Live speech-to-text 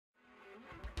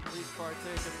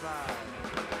partaken by.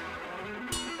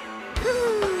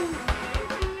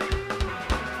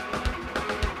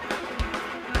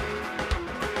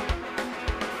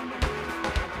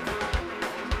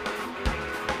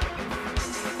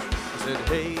 Said,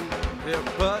 hey,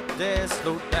 everybody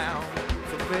slow down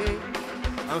for me.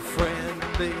 I'm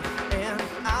friendly and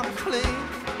I'm clean.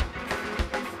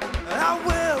 I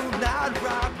will not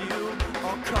rob you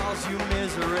or cause you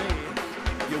misery.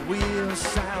 You will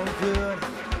sound good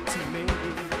to me.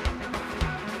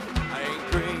 I ain't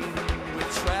green with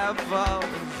travel,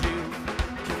 as you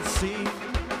can see.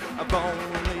 I've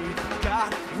only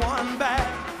got one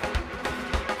bag.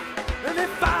 And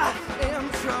if I am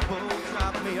trouble,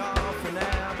 drop me off in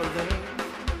Abilene.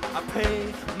 I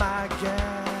pay my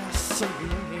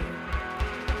gasoline.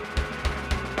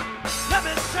 Let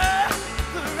me share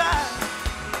the ride.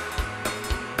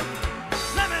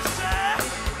 Let me share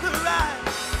the ride.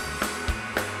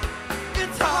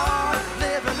 It's hard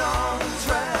living on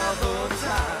travel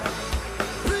time.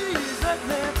 Please let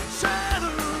me share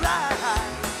the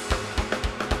ride.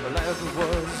 Well, as I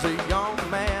was a young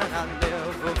man, I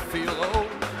never feel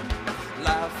old.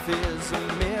 Life is a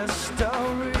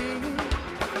mystery.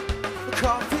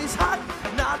 Coffee's hot,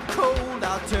 not cold.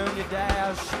 I'll turn your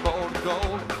dashboard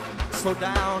gold. Slow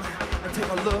down and take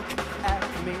a look at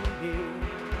me.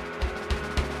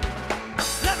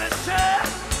 Let me share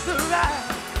the ride.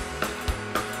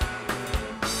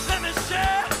 Let me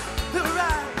share the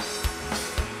ride.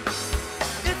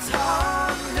 It's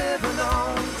hard living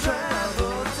on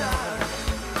travel time.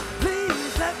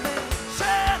 Please let me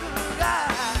share the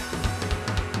ride.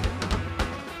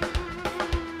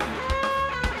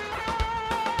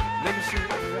 Let me share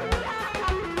the ride.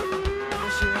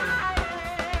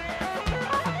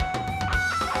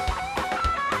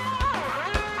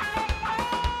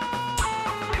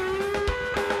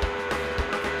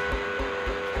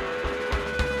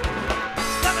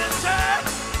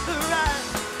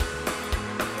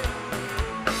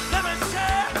 Let me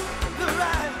share the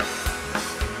ride.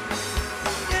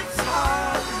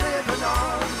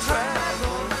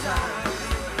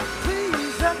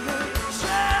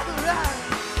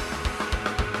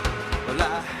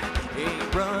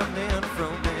 Running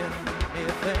from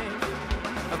anything.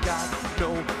 I've got no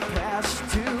past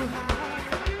to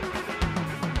hide,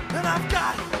 and I've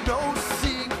got no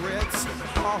secrets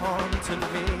haunting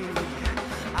me.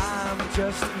 I'm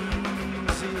just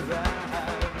easy ride.